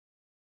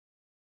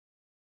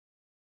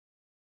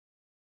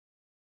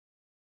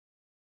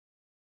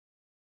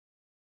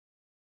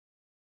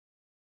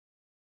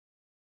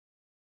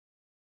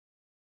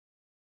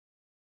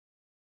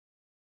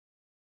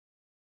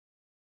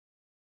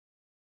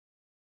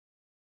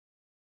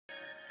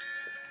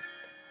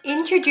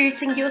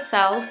Introducing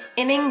yourself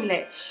in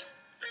English.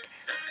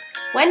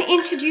 When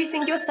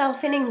introducing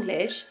yourself in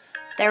English,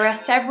 there are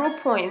several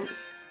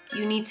points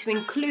you need to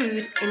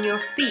include in your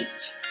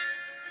speech.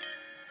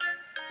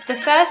 The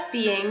first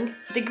being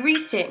the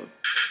greeting.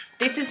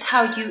 This is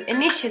how you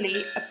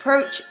initially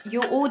approach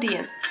your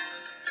audience.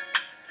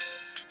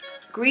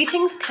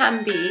 Greetings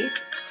can be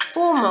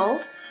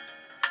formal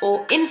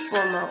or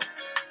informal.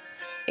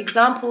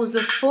 Examples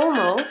of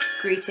formal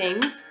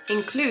greetings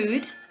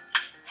include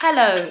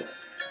hello,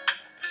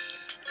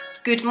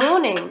 good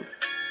morning,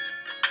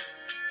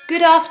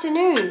 good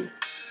afternoon,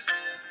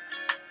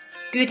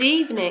 good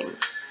evening.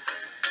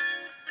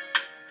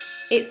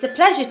 It's a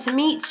pleasure to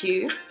meet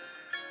you.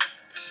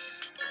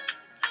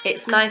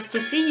 It's nice to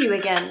see you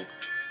again.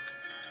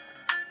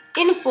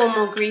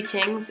 Informal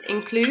greetings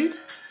include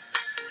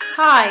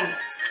hi,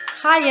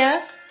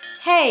 hiya,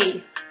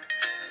 hey,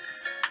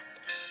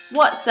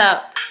 what's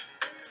up,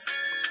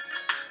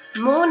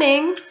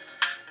 morning,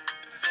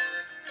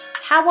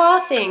 how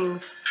are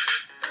things,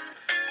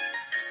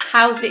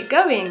 how's it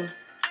going,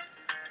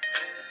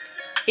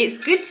 it's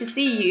good to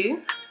see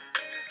you,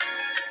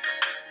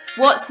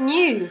 what's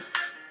new.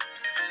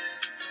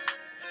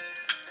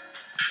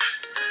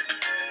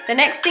 The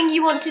next thing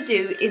you want to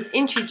do is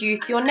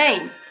introduce your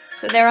name.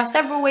 So there are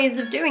several ways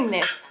of doing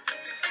this.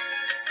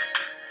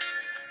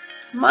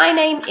 My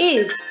name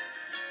is,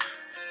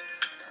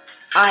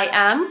 I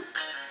am,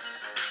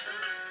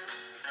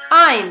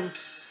 I'm.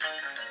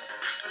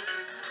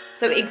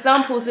 So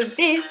examples of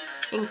this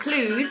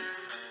include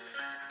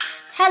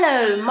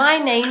hello, my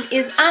name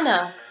is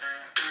Anna.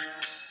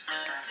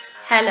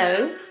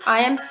 Hello, I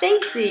am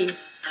Stacey.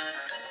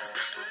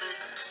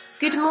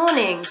 Good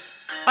morning,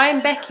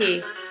 I'm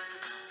Becky.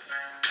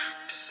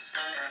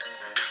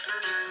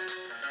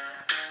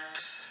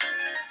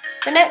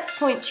 The next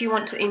point you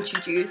want to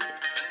introduce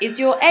is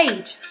your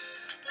age.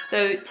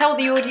 So tell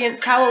the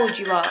audience how old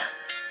you are.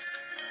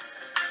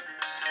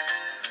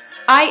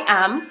 I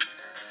am,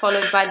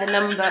 followed by the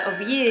number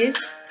of years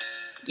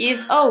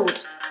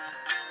old.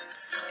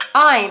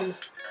 I'm,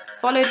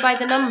 followed by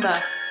the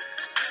number.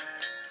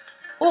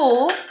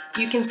 Or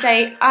you can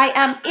say I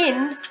am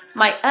in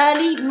my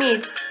early,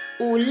 mid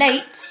or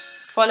late,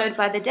 followed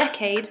by the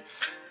decade,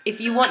 if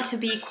you want to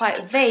be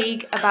quite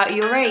vague about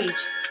your age.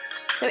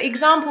 So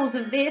examples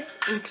of this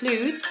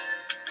include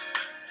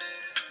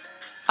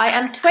I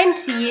am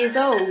 20 years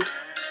old,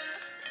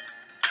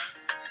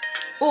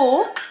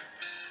 or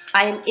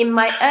I am in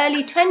my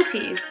early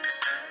 20s.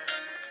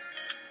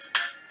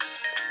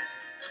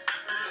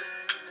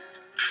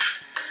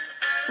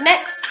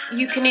 Next,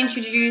 you can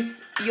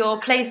introduce your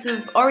place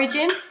of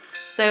origin,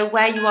 so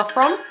where you are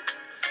from.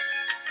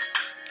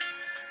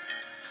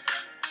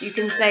 You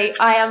can say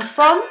I am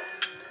from,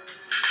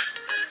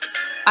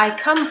 I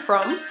come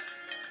from,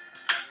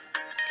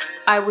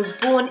 I was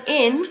born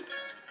in,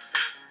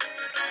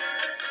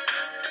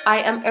 I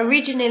am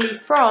originally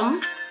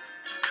from.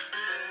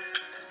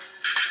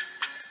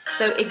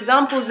 So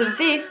examples of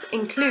this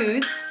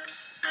include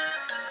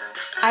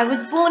I was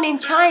born in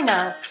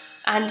China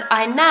and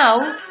I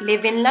now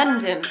live in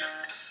London.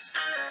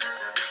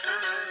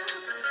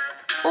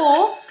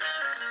 Or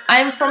I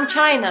am from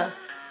China.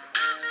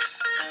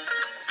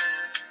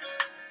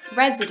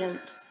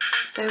 Residence.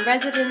 So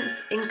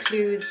residence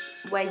includes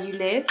where you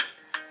live.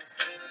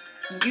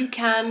 You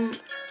can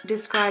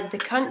describe the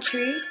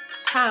country,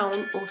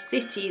 town or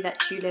city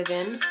that you live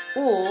in,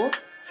 or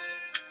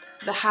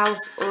the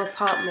house or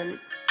apartment.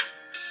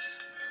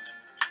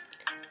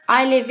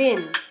 I live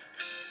in,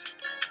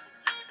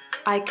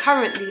 I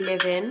currently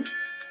live in,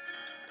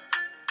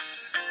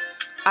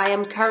 I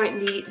am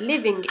currently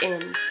living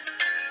in.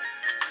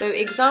 So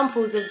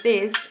examples of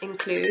this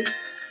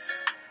includes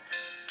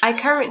I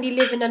currently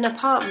live in an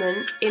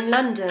apartment in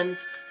London.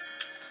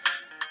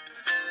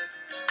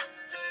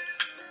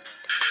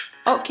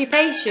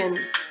 Occupation.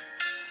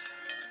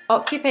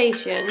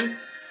 Occupation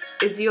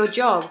is your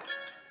job.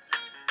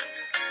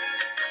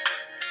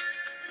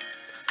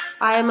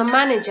 I am a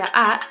manager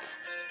at.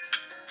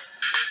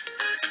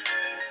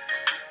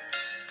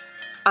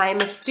 I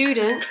am a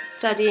student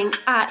studying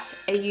at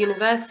a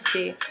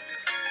university.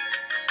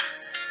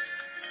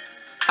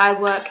 I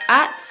work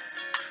at,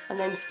 and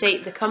then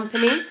state the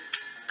company.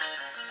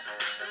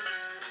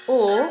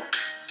 Or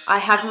I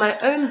have my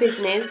own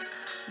business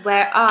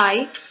where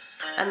I,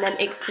 and then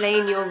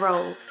explain your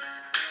role.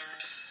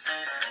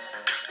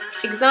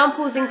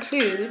 Examples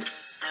include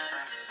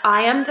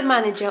I am the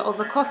manager of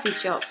a coffee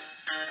shop.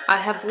 I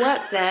have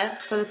worked there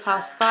for the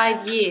past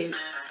 5 years.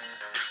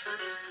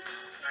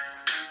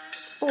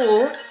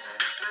 Or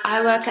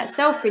I work at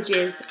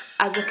Selfridges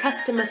as a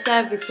customer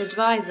service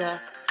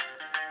advisor.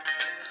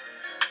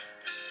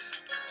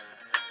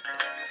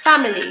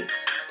 Family.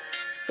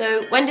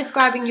 So when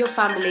describing your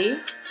family,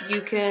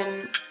 you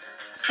can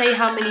say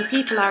how many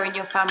people are in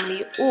your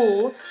family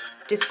or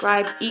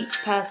describe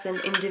each person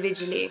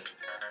individually.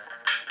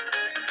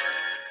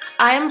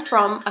 I am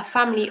from a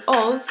family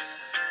of,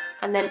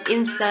 and then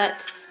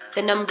insert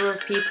the number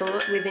of people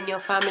within your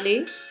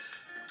family.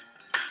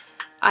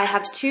 I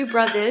have 2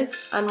 brothers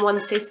and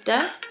 1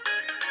 sister.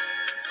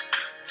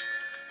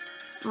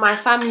 My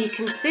family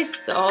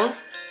consists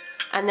of,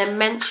 and then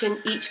mention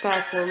each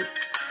person.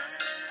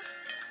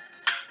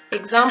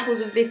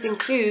 Examples of this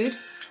include,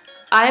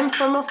 I am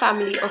from a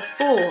family of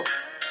 4.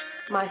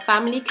 My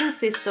family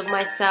consists of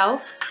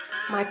myself,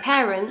 my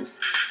parents,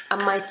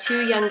 and my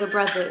 2 younger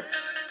brothers.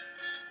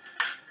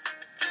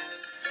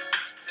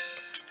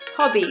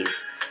 Hobbies.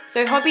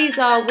 So hobbies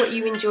are what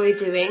you enjoy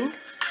doing.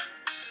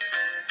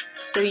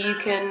 So you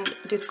can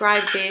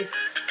describe this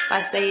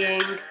by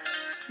saying,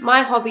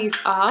 my hobbies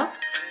are,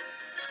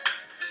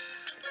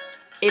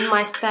 in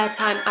my spare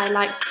time I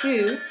like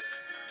to,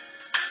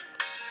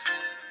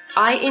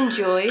 I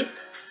enjoy,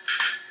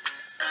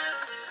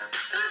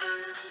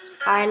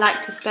 I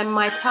like to spend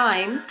my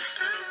time.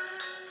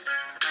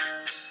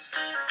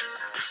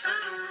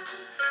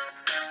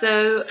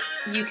 So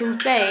you can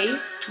say,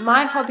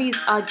 my hobbies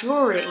are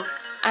drawing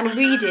and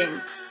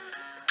reading,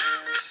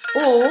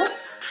 or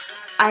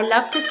I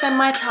love to spend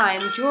my time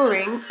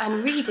drawing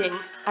and reading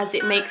as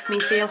it makes me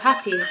feel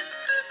happy.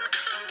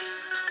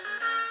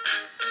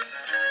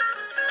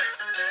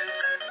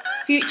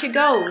 Future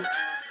goals.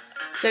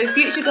 So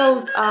future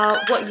goals are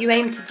what you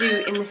aim to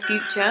do in the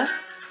future.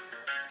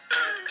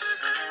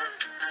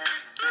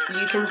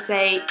 You can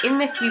say, in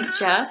the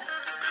future,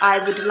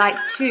 I would like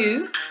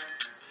to,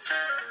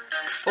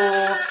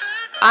 or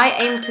I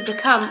aim to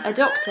become a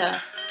doctor.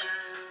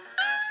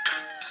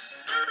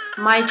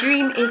 My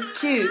dream is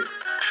to.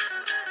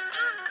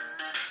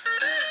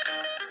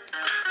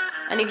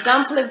 An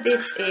example of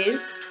this is,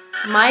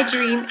 my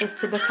dream is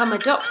to become a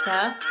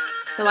doctor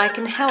so I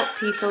can help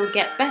people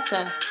get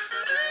better.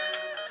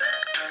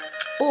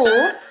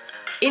 Or,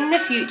 in the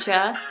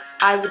future,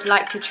 I would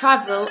like to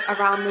travel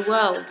around the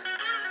world.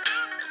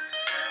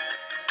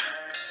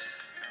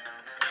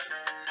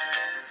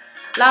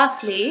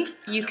 Lastly,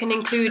 you can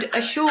include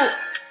a short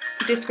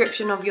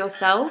description of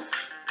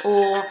yourself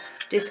or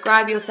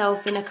describe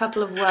yourself in a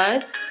couple of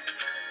words.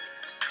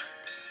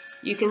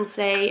 You can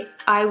say,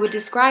 I would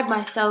describe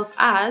myself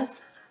as,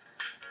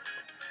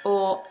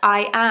 or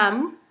I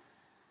am.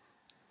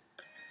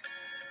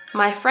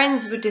 My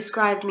friends would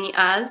describe me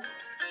as,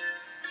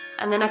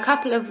 and then a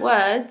couple of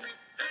words,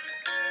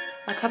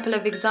 a couple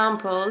of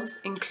examples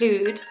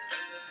include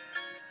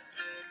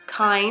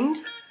kind,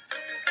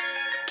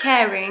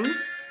 caring,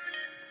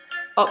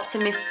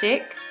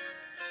 optimistic,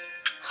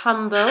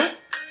 humble,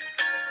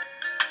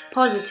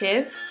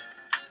 positive,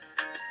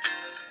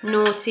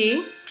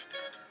 naughty,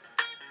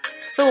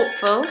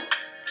 thoughtful,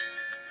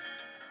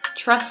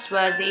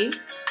 trustworthy,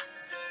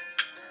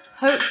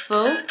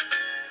 hopeful,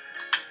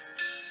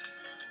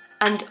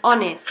 and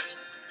honest.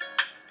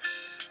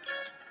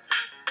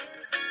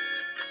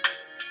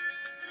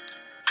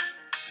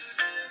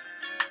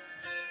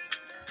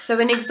 So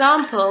an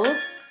example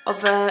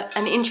of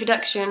an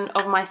introduction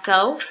of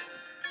myself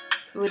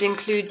would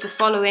include the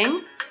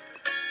following.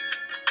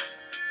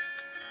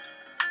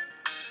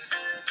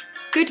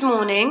 Good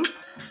morning.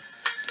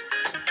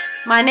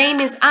 My name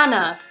is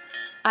Anna.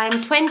 I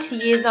am 20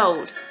 years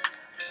old.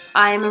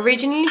 I am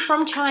originally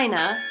from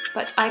China,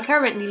 but I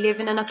currently live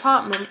in an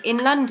apartment in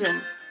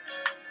London.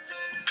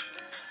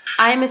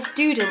 I am a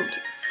student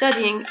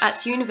studying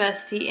at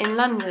university in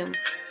London.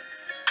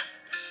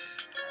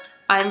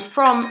 I am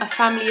from a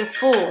family of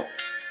 4.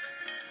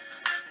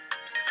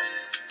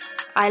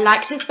 I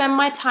like to spend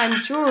my time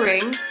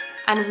drawing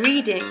and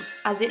reading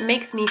as it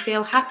makes me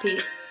feel happy.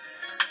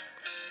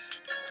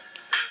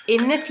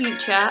 In the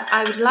future,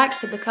 I would like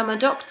to become a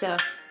doctor.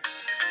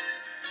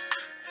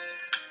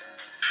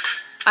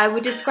 I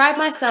would describe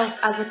myself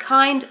as a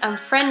kind and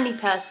friendly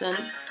person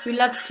who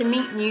loves to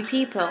meet new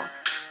people.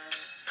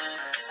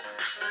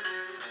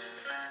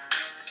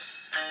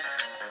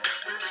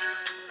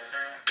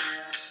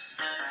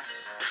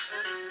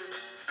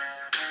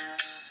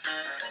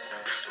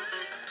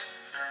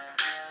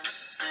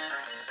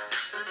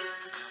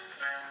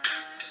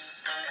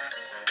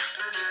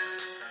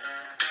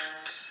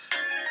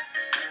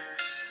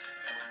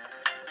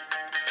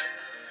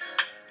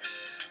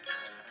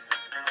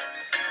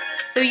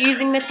 So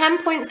using the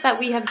 10 points that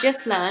we have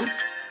just learnt,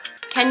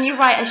 can you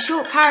write a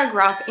short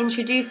paragraph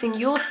introducing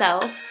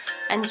yourself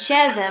and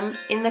share them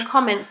in the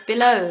comments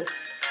below?